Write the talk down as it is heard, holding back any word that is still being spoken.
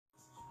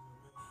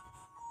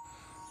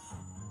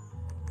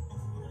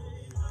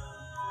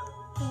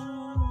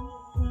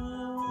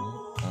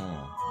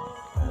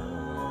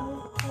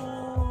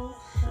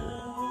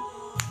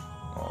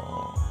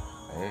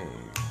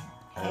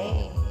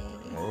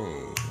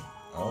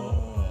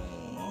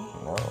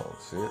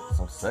shit.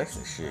 Some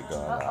sexy shit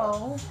going on.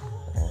 Uh-oh.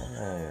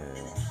 Hey.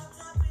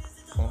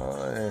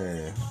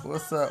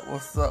 What's up?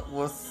 What's up?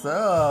 What's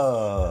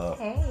up?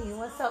 Hey,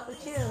 what's up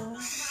with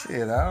you?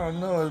 Shit, I don't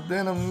know. It's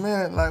been a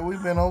minute like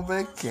we've been on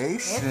vacation.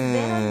 It's been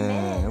a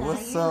minute.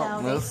 What's now,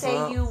 up? They What's say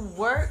up? you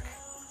work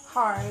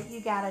hard,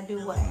 you gotta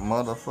do what?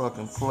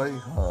 Motherfucking play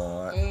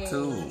hard, Hey,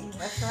 too.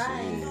 that's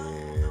right.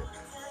 Shit.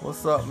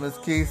 What's up, Miss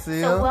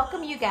Keisha? So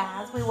welcome you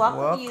guys. We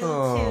welcome you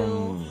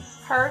to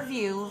Her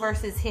View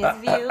versus His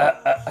View.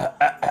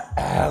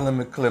 Let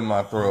me clear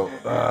my throat.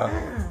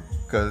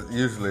 Because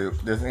usually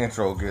this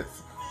intro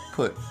gets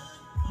put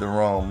the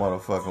wrong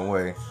motherfucking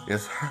way.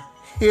 It's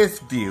his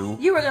view.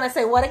 You were going to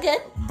say what again?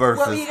 Versus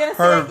what were you gonna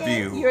her say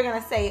again? view. You were going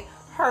to say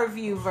Her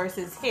View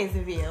versus His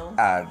View.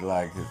 I'd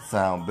like it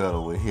sound better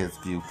with his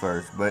view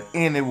first. But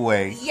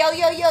anyway. Yo.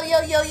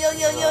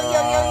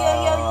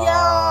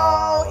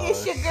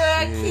 It's your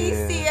girl,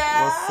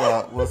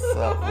 Keisha. What's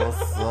up?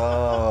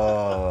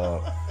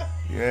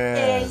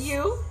 Yes. And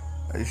you?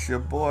 It's your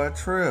boy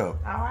Trip.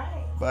 All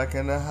right. Back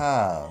in the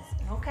house.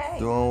 Okay.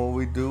 Doing what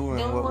we do, and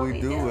Doing what we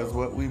do do. is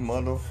what we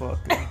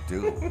motherfuckers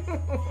do.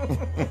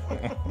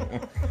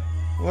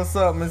 What's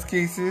up, Miss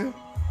Keisha?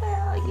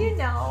 Well, you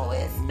know,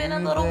 it's been a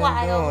You little been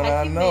while, doing, like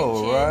I you know,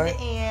 mentioned, right?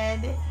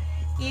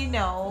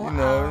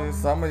 and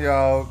Some of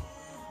y'all,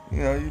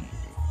 you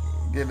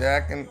get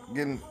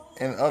getting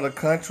in other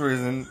countries,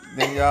 and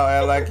then y'all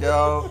act like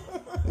y'all,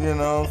 you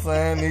know what I'm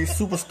saying, these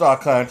superstar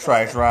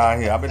contracts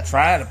around here. I've been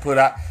trying to put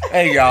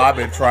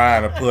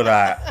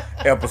out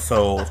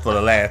episodes for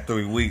the last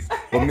 3 weeks,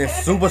 but Miss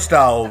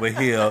Superstar over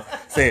here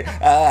said,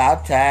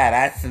 I'm tired,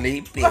 I'm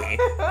sleepy. Yeah.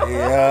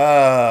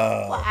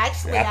 Well,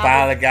 actually, I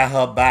finally got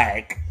her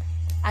back.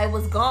 I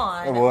was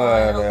gone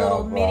on a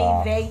little mini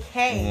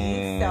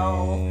vacay,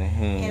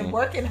 and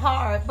working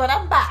hard, but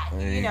I'm back.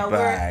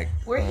 Back.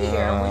 We're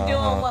here. We're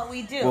doing what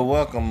we do. Well,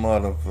 welcome,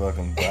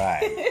 motherfucking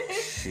back.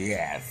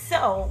 Yes.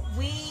 So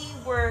we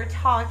were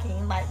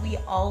talking like we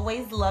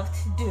always love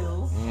to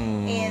do,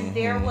 and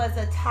there was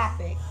a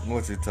topic.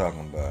 What you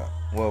talking about?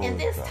 And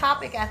this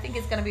topic, I think,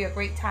 is going to be a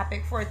great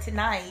topic for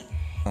tonight.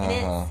 And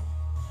it's,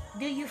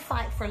 do you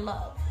fight for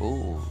love?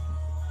 Ooh.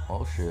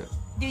 Oh, shit.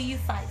 Do you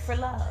fight for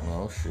love?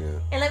 Oh,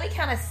 shit. And let me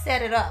kind of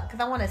set it up, because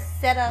I want to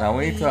set up. Now,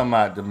 we ain't talking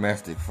about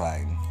domestic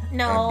fighting.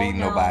 No, and beat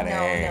nobody's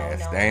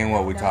ass. That ain't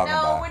what we talking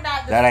about. No, we're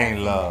not. That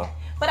ain't love.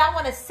 But I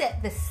want to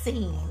set the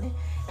scene,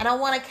 and I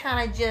want to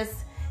kind of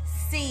just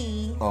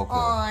see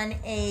on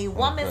a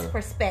woman's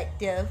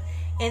perspective,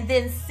 and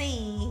then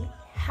see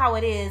how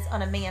it is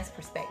on a man's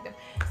perspective.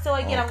 So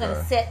again, I'm going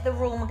to set the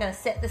room. I'm going to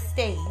set the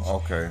stage.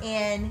 Okay.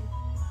 And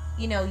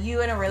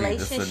you in a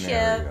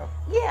relationship.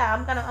 Yeah,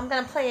 I'm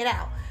gonna play it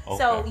out. Okay.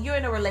 So you're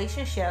in a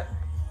relationship.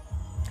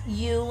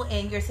 You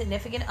and your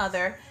significant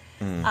other,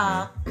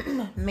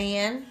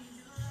 man,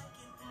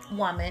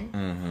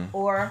 woman,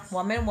 or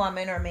woman, or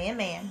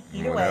man,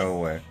 either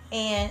way,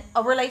 and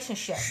a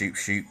relationship. Sheep,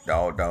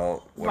 dog,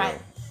 whatever.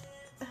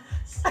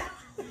 Right.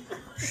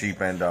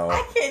 Sheep and dog.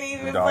 I can't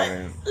even. Dog But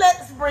and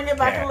let's bring it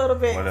back cat, a little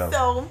bit. whatever.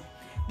 So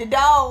the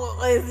dog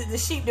is it the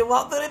sheep that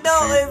walk through the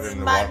door? Sheep Is it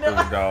and my walk through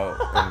the dog,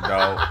 and the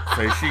dog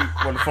say sheep,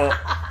 what the fuck?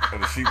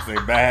 And the sheep say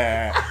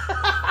bad.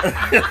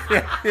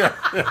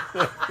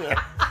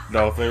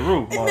 Dog say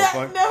roof,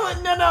 motherfucker.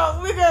 No.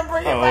 We're gonna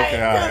bring it back.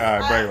 Okay, all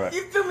right, bring it back.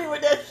 You threw me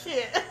with that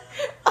shit.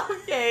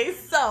 Okay,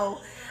 so.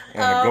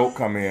 And the goat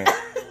come in.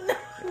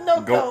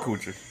 No goat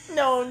coochie.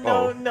 No.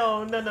 Not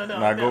no.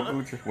 goat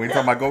coochie. We ain't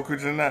talking about goat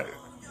coochie or not.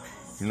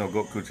 You know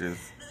goat coochie is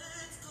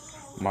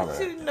my What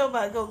bad. you know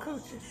about goat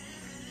coochie?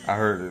 I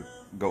heard it.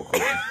 Goat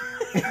coochie.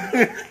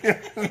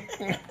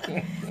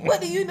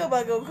 What do you know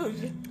about goat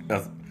coochie?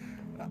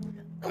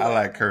 I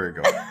like curry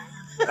goat.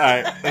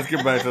 Alright, let's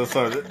get back to the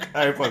subject.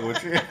 I ain't fucking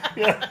with you.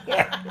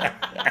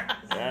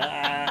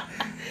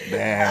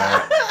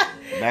 Damn.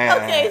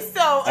 Okay,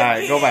 so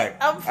Alright, go back.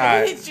 I'm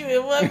gonna hit you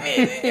in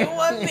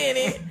 1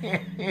 minute.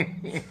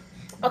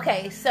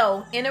 Okay,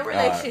 so in a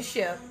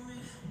relationship,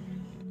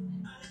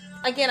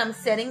 again, I'm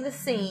setting the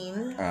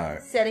scene,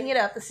 setting it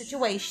up, the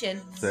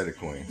situation. Set it,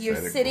 queen.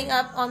 You're sitting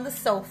up on the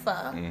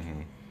sofa.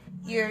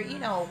 You're,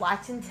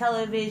 watching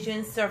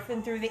television,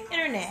 surfing through the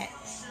internet,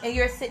 and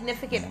your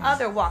significant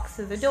other walks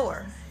through the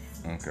door.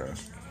 Okay.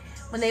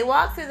 When they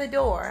walk through the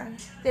door,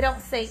 they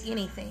don't say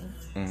anything.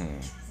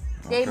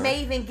 They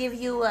may even give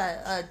you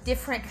a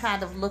different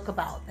kind of look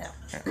about them.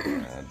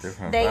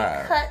 They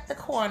vibe. cut the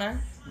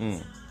corner,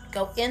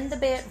 go in the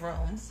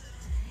bedroom,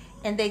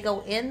 and they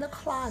go in the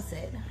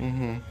closet,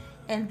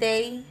 and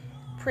they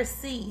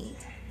proceed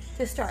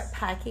to start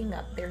packing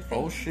up their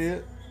things. Oh,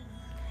 shit.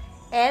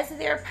 As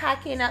they're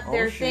packing up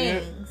their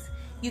things,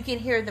 you can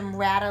hear them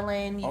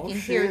rattling. You can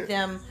hear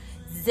them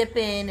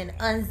zipping and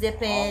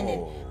unzipping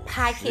and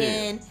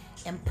packing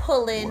and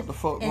pulling What the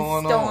fuck and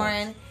going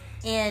storing. on?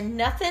 And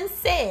nothing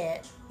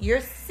said.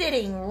 You're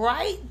sitting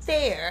right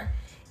there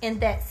in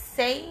that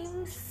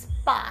same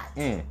spot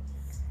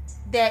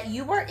that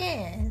you were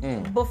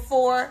in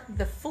before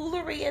the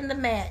foolery and the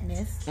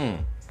madness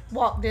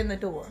walked in the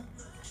door.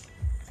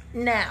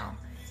 Now,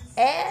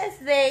 as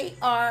they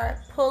are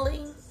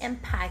pulling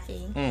and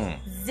packing,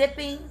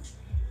 zipping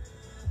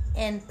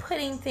and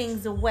putting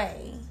things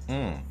away,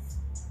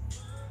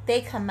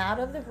 they come out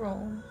of the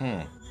room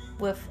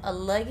with a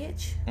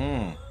luggage.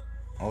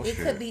 Oh, it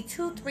could be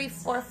 2, 3,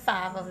 4,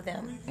 5 of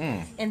them,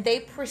 and they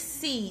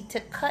proceed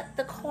to cut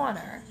the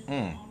corner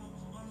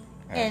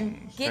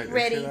and get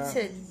ready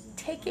to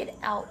take it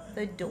out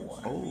the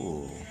door.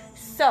 Oh,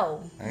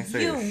 so I ain't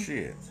saying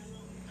shit.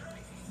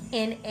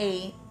 In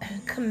a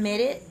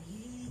committed,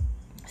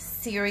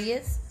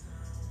 serious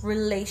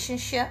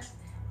relationship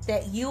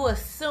that you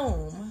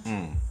assume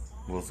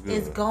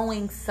is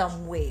going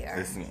somewhere.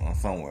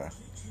 It's somewhere.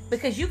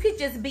 Because you could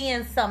just be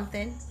in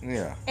something.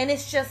 Yeah. And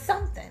it's just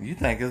something. You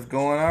think it's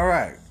going all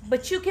right.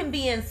 But you can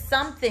be in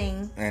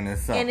something. And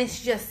it's something. And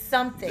it's just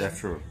something. That's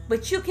true.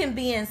 But you can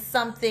be in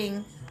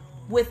something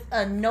with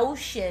a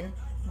notion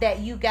that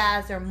you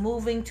guys are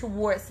moving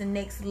towards the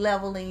next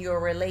level in your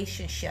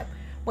relationship.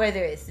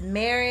 Whether it's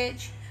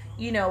marriage,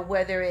 you know,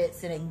 whether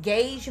it's an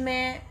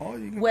engagement. Or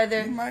you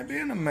might be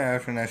in a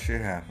marriage when that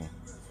shit happens.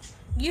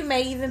 You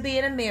may even be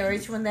in a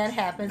marriage when that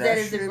happens. That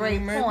is a great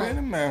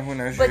point.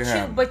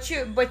 But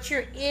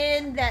you're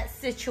in that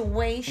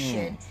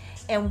situation,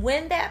 and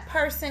when that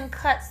person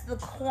cuts the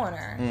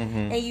corner,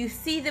 and you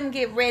see them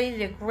get ready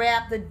to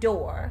grab the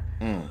door,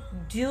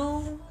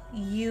 do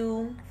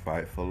you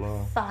fight for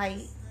love?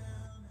 Fight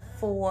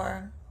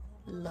for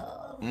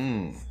love,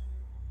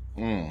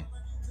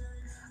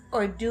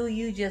 or do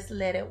you just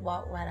let it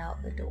walk right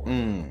out the door?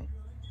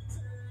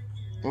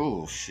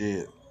 Oh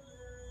shit.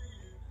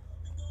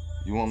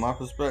 You want my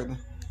perspective?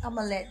 I'm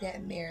going to let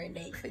that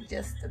marinate for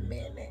just a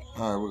minute.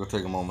 All right, we're going to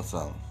take a moment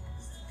silence.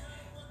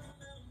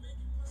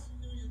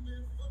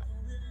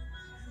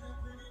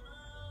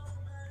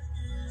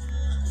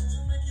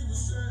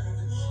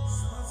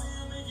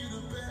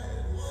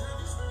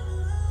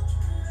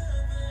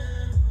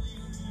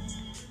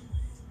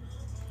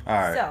 All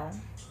right. So.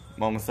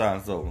 Moment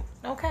silence over.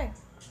 Okay.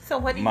 So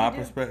what do you do? My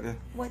perspective?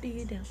 What do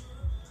you do?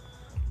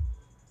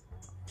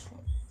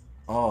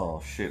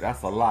 Oh, shit.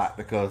 That's a lot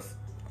because...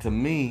 To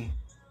me,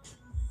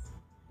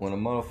 when a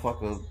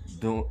motherfucker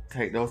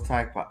take those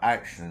type of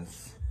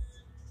actions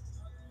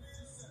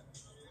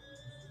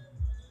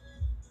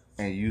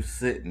and you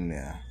sitting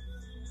there,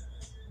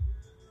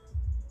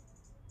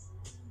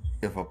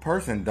 if a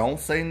person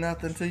don't say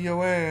nothing to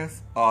your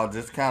ass or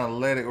just kind of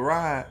let it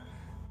ride,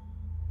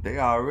 they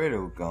already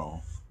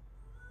gone.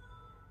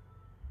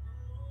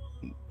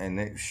 And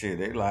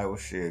they like, well,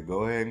 shit,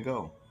 go ahead and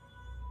go.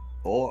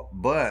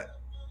 But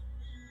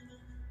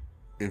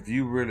if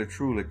you really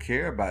truly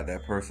care about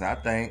that person, I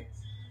think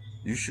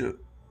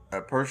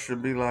a person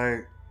should be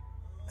like,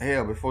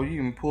 hell, before you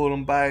even pull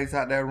them bags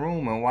out that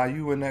room and while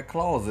you in that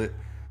closet,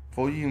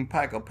 before you even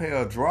pack a pair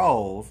of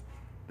drawers,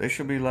 they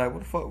should be like,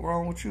 what the fuck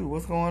wrong with you?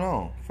 What's going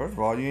on? First of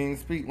all, you ain't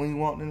speak when you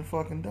walked in the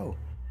fucking door.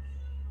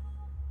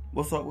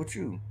 What's up with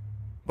you?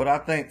 But I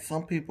think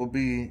some people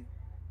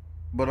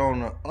but on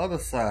the other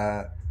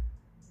side,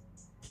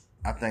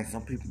 I think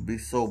some people be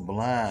so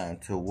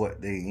blind to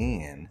what they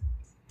in.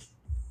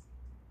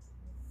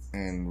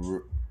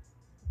 And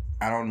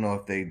I don't know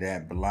if they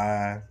that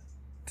blind.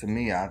 To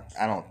me, I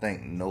don't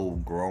think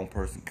no grown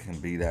person can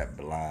be that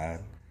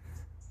blind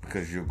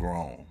because you're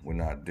grown. We're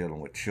not dealing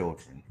with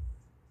children.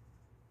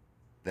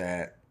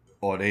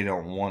 Or they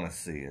don't want to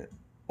see it.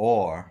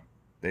 Or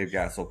they've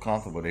got so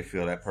comfortable they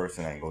feel that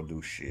person ain't going to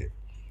do shit.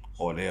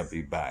 Or they'll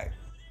be back.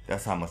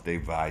 That's how much they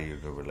value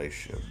the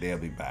relationship. They'll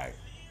be back.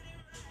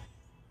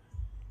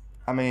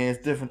 I mean,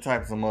 it's different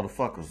types of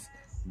motherfuckers.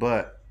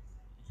 But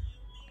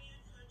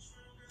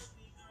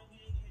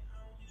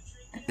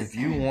if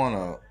you want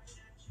to,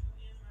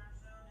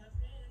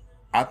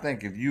 I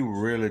think if you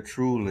really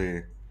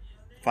truly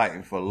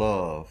fighting for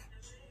love,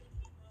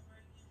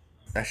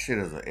 that shit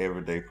is an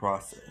everyday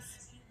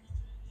process.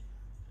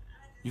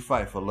 You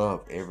fight for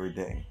love every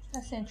day.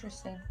 That's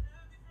interesting.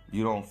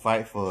 You don't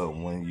fight for it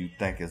when you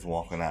think it's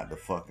walking out the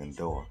fucking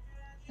door.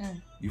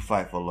 You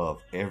fight for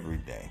love every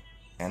day.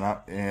 And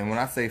when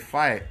I say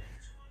fight,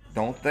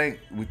 don't think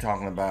we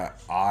talking about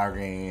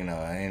arguing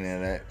or any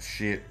of that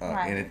shit or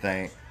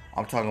anything.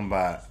 I'm talking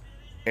about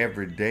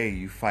every day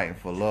you fighting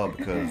for love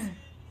because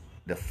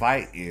the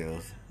fight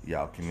is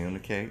y'all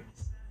communicate,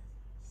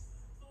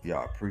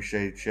 y'all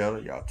appreciate each other,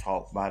 y'all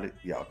talk about it,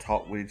 y'all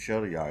talk with each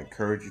other, y'all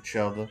encourage each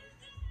other,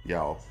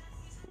 y'all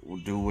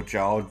do what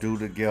y'all do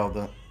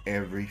together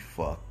every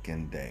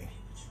fucking day.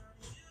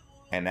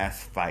 And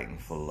that's fighting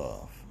for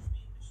love.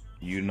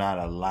 You're not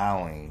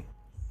allowing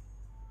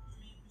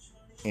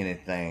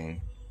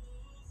anything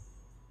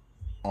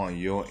on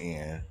your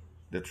end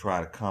to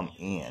try to come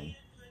in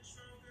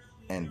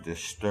and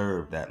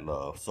disturb that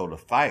love. So the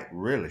fight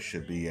really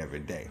should be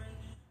every day.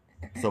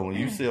 So when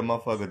you see a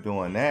motherfucker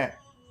doing that,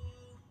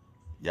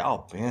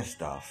 y'all been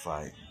start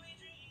fighting.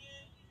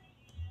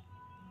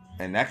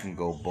 And that can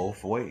go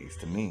both ways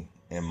to me,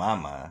 in my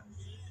mind.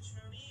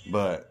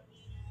 But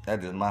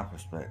that's just my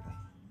perspective.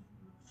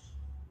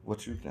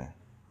 What you think?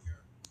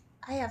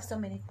 I have so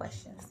many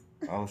questions.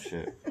 Oh,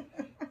 shit.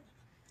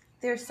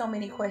 There's so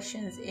many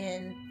questions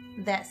in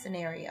that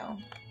scenario.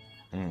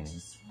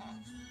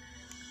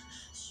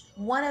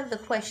 One of the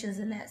questions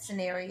in that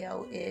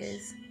scenario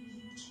is,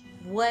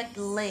 what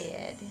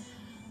led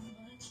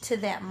to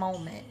that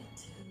moment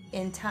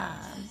in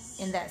time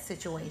in that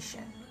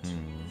situation?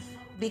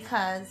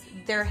 Because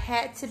there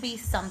had to be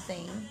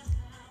something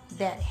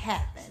that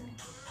happened.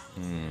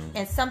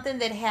 And something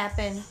that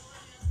happened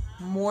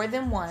more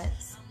than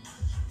once.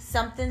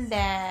 Something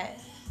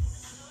that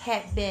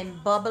had been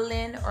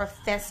bubbling or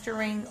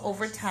festering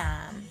over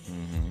time.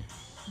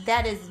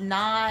 That is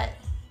not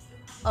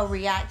a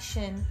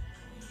reaction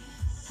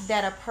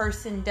that a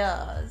person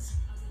does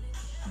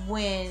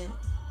when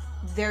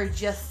they're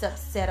just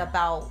upset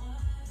about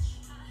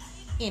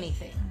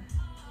anything.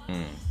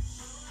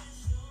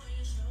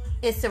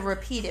 It's a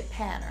repeated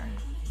pattern.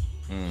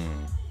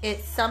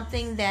 It's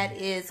something that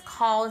is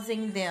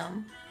causing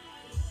them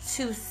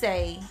to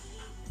say,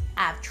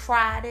 I've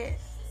tried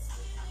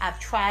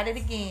it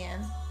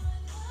again,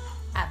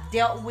 I've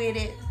dealt with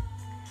it,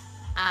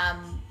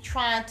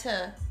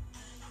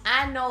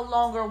 I no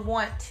longer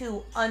want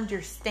to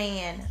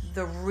understand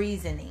the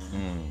reasoning.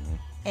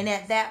 And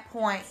at that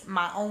point,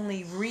 my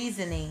only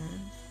reasoning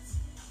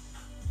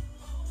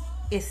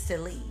is to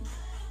leave.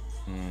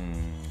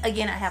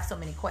 Again, I have so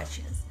many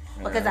questions.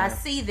 Because I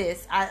see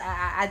this,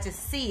 I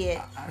just see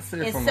it. I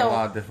see it from a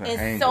lot of different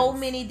angles. In so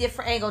many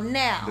different angles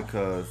now.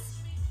 Because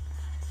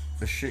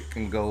the shit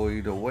can go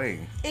either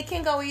way. It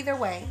can go either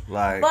way.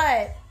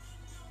 But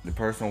the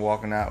person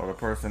walking out or the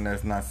person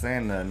that's not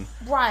saying nothing,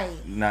 right?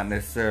 Not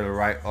necessarily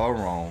right or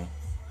wrong,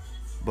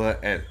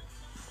 but at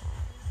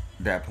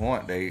that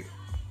point, they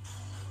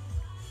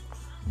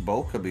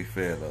both could be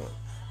fed up.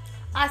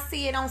 I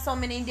see it on so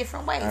many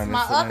different ways.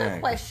 My other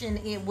question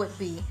would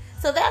be,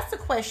 so that's the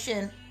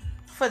question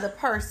for the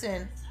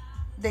person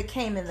that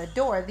came in the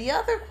door. The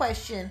other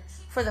question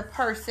for the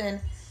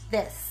person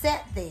that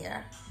sat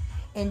there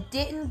and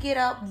didn't get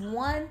up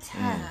one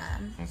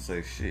time and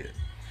say shit.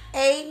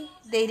 A,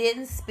 they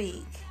didn't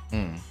speak.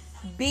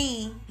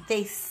 B,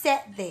 they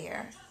sat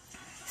there.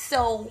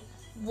 So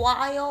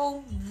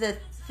while the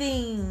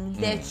thing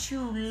that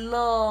you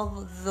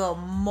love the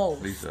most,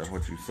 at least that's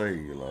what you say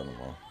you love the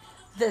most,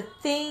 the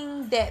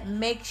thing that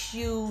makes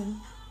you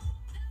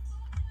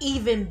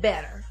even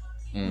better.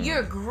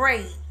 You're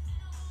great,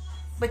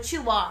 but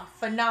you are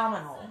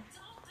phenomenal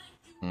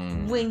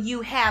when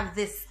you have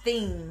this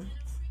thing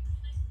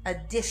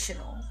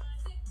additional.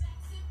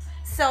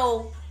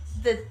 So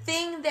the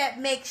thing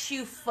that makes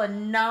you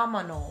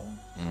phenomenal,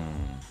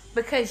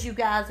 because you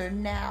guys are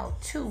now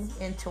two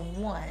into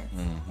one,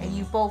 and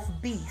you both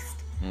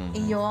beast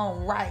in your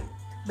own right.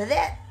 But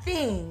that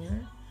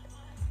thing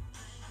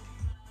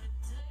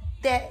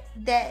that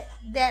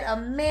a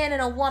man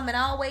and a woman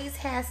always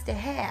has to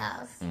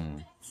have,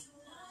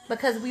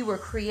 because we were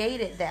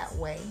created that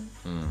way,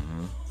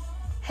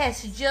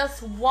 has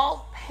just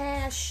walked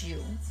past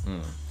you,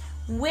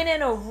 went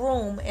in a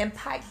room and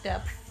piped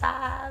up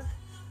 5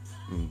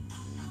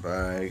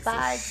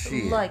 bags of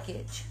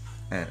luggage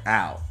and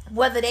out.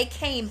 Whether they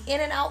came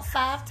in and out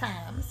 5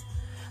 times,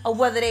 or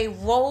whether they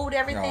rolled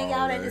everything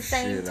out at the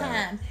same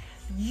time,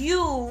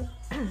 you.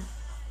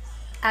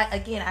 I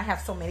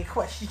have so many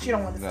questions. You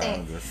don't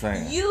understand. No, I'm just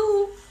saying.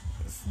 You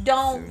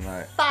don't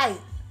fight.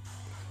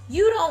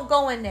 You don't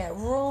go in that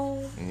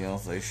room. And you don't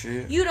say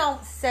shit. You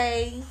don't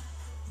say,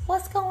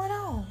 what's going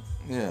on?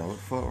 Yeah, what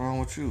the fuck wrong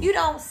with you? You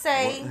don't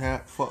say,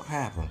 what the fuck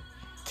happened?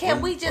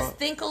 Can we just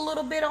think a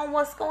little bit on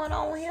what's going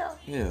on here?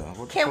 Yeah.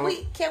 Can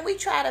we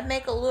try to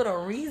make a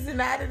little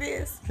reason out of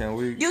this? Can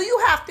we? Do you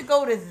have to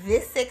go to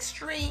this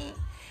extreme?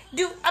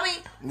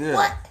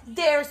 What?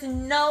 There's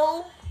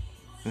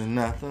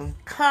nothing.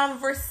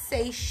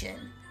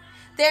 Conversation.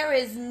 There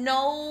is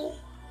no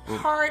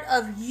part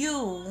of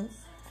you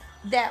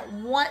that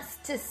wants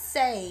to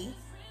say,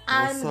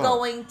 I'm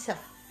going to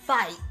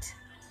fight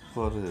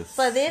for this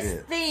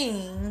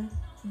thing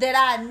that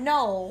I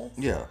know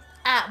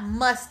I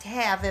must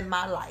have in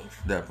my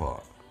life. That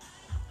part.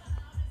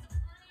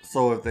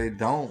 So if they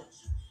don't,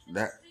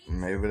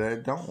 maybe they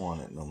don't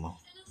want it no more.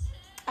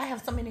 I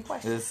have so many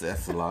questions.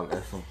 That's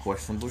some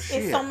questionable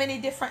shit. There's so many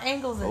different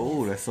angles in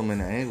this. There's so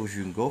many angles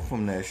you can go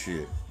from that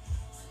shit.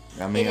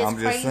 I'm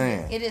just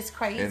saying. It is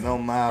crazy. It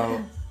don't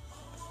matter.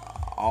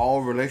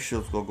 All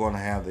relationships are going to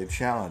have their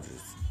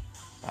challenges.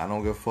 I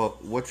don't give a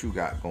fuck what you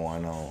got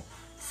going on.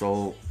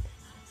 So,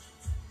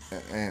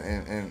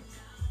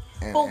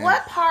 but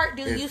what part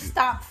do you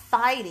stop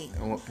fighting?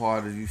 And what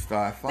part do you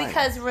start fighting?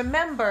 Because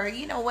remember,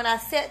 when I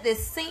set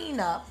this scene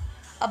up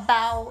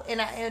about,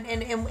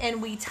 and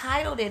we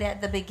titled it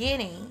at the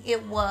beginning,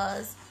 it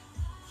was,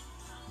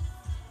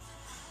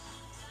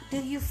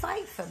 do you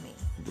fight for me?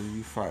 Do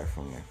you fight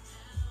for me?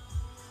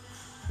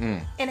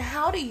 And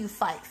how do you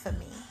fight for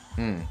me?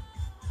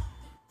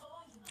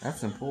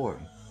 That's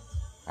important.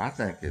 I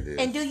think it is.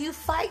 And do you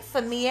fight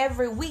for me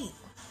every week?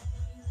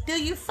 Do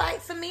you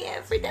fight for me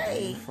every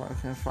day?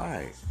 Fucking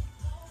fight.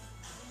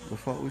 The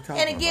fuck we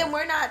talking And again, about?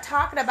 we're not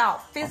talking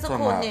about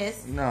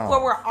physicalness. No.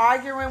 Where we're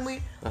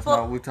arguing. That's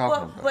not what we're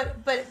talking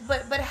about.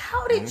 But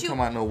how did you?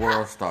 Talking about no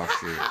world star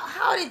shit.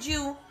 How did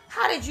you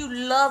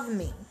love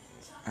me?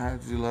 How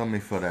did you love me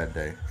for that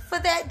day? For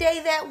that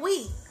day, that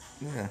week.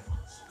 Yeah.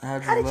 How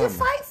did you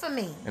fight for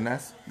me? And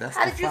that's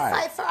how did you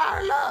fight for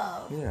our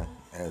love? Yeah,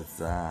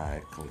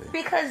 exactly.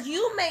 Because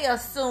you may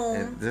assume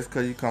and just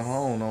because you come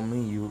home don't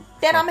mean you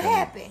that I'm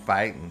happy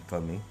fighting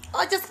for me.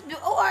 Or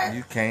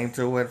you came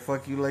to where the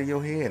fuck you lay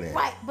your head at.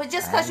 Right, but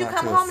just because you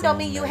come home don't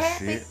mean you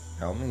happy. Shit.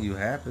 Don't mean you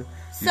happy.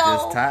 You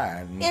just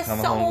tired. And it's come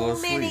so home,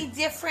 go many sleep.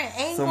 different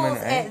angles, so many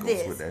at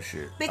this with that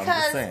shit.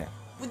 Because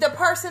the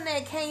person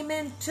that came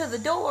into the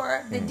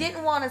door that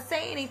didn't want to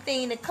say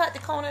anything, to cut the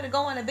corner to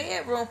go in the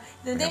bedroom,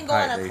 then go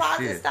in the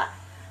closet. Stop.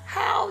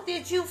 How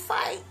did you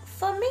fight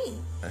for me?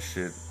 That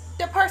shit.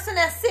 The person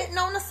that's sitting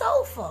on the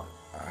sofa.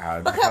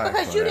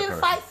 Because you didn't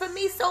fight for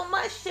me so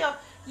much,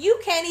 you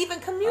can't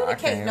even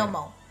communicate no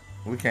more.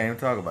 We can't even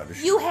talk about this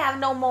shit. You have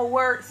no more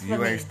words for me.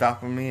 You ain't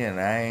stopping me, and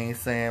I ain't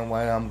saying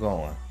where I'm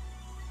going.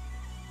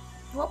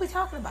 What we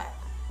talking about?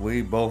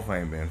 We both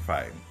ain't been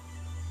fighting.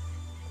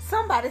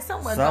 Somebody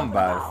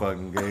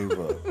fucking gave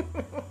up.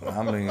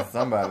 I mean,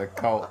 somebody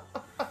caught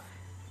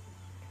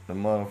the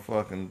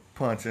motherfucking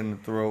punch in the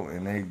throat,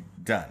 and they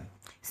done.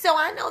 So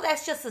I know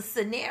that's just a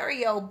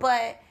scenario,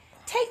 but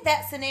take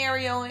that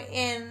scenario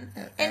and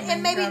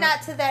maybe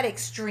not to that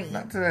extreme.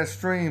 Not to that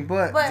extreme,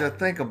 but just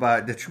think about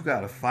it, that you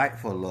gotta fight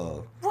for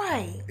love.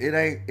 Right.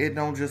 It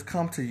don't just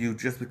come to you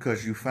just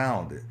because you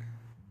found it.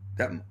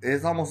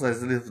 It's almost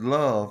as if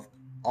love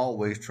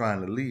always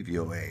trying to leave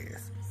your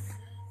ass.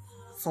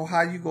 So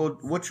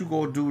what you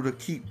gonna do to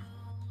keep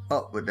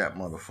up with that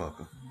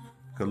motherfucker?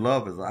 Cause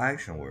love is an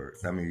action word.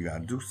 That means you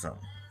gotta do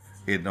something.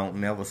 It don't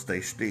never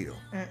stay still.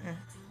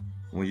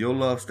 When your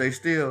love stays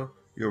still,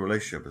 your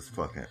relationship is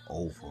fucking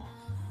over.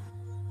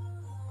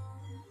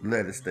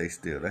 Let it stay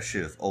still. That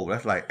shit is over.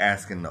 That's like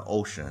asking the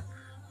ocean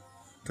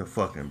to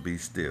fucking be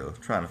still.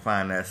 Trying to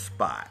find that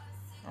spot.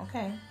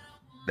 Okay.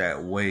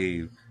 That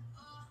wave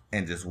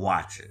and just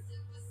watch it.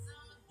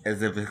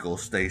 As if it's gonna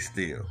stay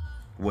still.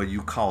 Where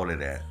you caught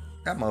it at.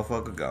 That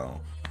motherfucker gone.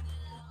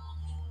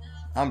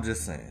 I'm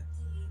just saying.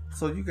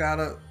 So you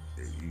gotta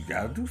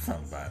do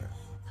something about it.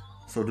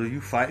 So do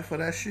you fight for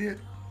that shit?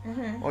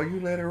 Or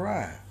you let it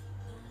ride?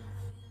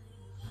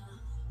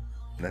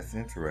 That's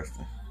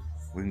interesting.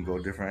 We can go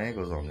different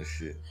angles on this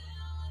shit.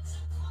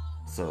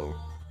 So,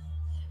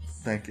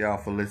 thank y'all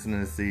for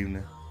listening this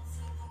evening.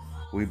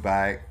 We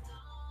back.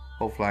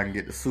 Hopefully I can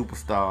get the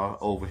superstar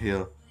over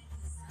here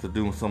to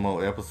do some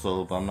more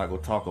episodes, but I'm not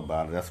going to talk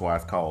about it. That's why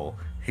it's called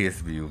His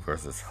View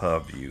versus Her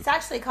View. It's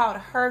actually called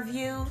Her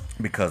View.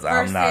 Because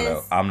I'm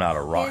not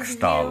a rock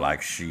star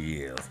like she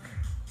is.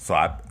 So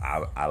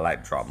I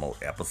like to drop more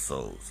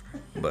episodes,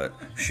 but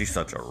she's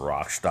such a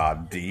rock star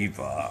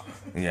diva,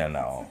 you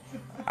know.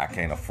 I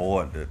can't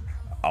afford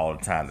all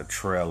the time to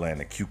trail in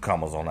the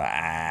cucumbers on her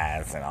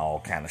eyes and all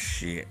kind of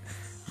shit.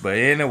 But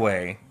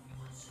anyway,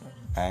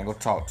 I ain't gonna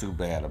talk too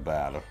bad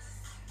about her,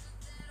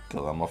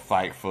 cause I'm gonna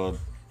fight for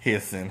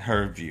his and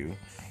her view.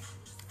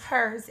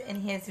 Hers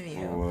and his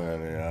view.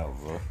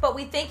 Whatever. But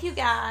we thank you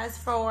guys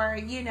for,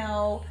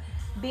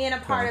 being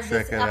a part of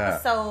this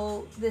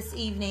episode this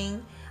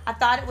evening. I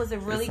thought it was a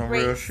really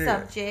great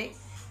subject.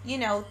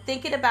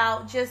 Thinking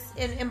about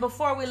and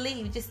before we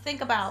leave, just think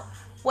about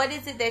what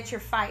is it that you're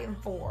fighting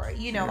for?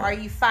 Are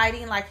you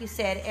fighting, like you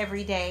said,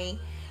 every day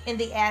in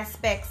the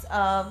aspects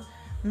of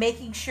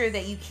making sure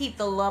that you keep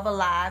the love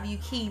alive, you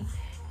keep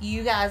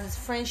you guys'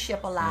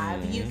 friendship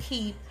alive, you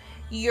keep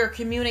your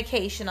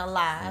communication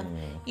alive,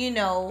 you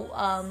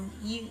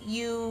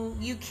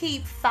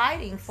keep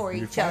fighting for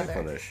each other.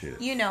 For that shit.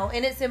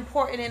 And it's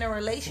important in a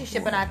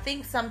relationship, and I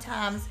think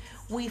sometimes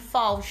we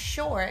fall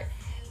short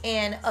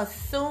and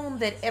assume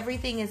that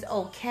everything is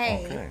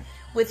okay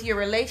with your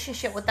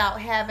relationship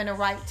without having the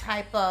right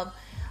type of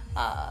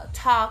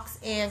talks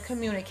and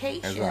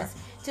communications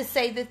to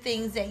say the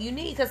things that you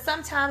need. Because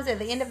sometimes at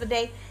the end of the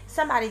day,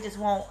 somebody just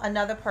want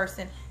another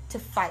person to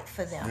fight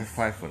for them. Just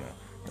fight for them.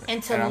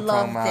 And to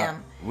love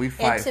them. We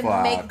fight for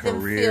our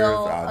careers,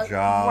 our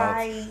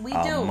jobs,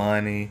 our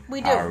money,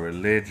 our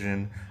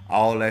religion,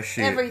 all that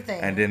shit.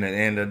 Everything. And then at the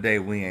end of the day,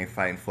 we ain't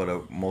fighting for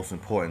the most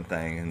important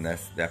thing, and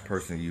that's that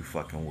person you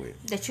fucking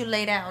with. That you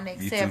lay down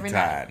next to every night.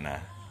 You too tired now.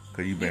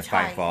 Because you've been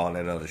fighting for all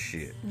that other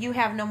shit. You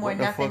have no more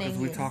nothing in you.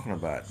 What the fuck is we talking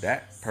about?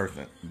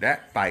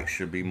 That fight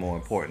should be more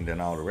important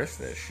than all the rest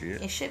of that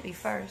shit. It should be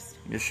first.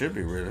 It should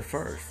be really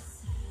first.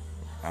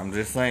 I'm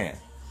just saying.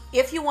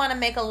 If you want to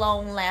make a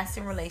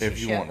long-lasting relationship, if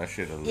you want that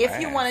shit to last,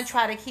 if you want to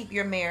try to keep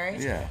your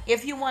marriage,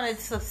 if you want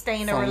to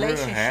sustain a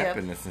relationship,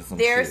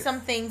 there are some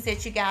things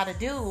that you got to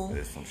do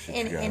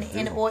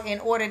in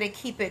order to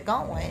keep it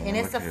going, and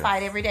it's a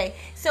fight every day.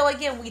 So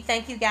again, we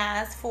thank you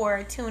guys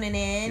for tuning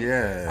in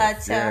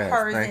to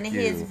Hers and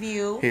His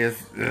View.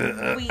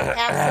 We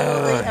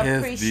absolutely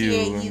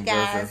appreciate you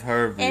guys.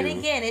 And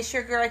again, it's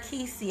your girl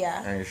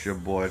Kesia, and it's your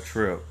boy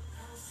Trip.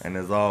 And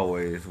as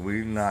always,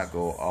 we not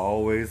gonna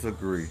always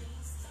agree.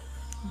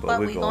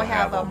 But we gonna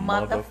have a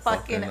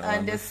motherfucking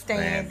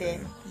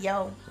understanding.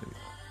 Yo.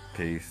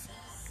 Peace.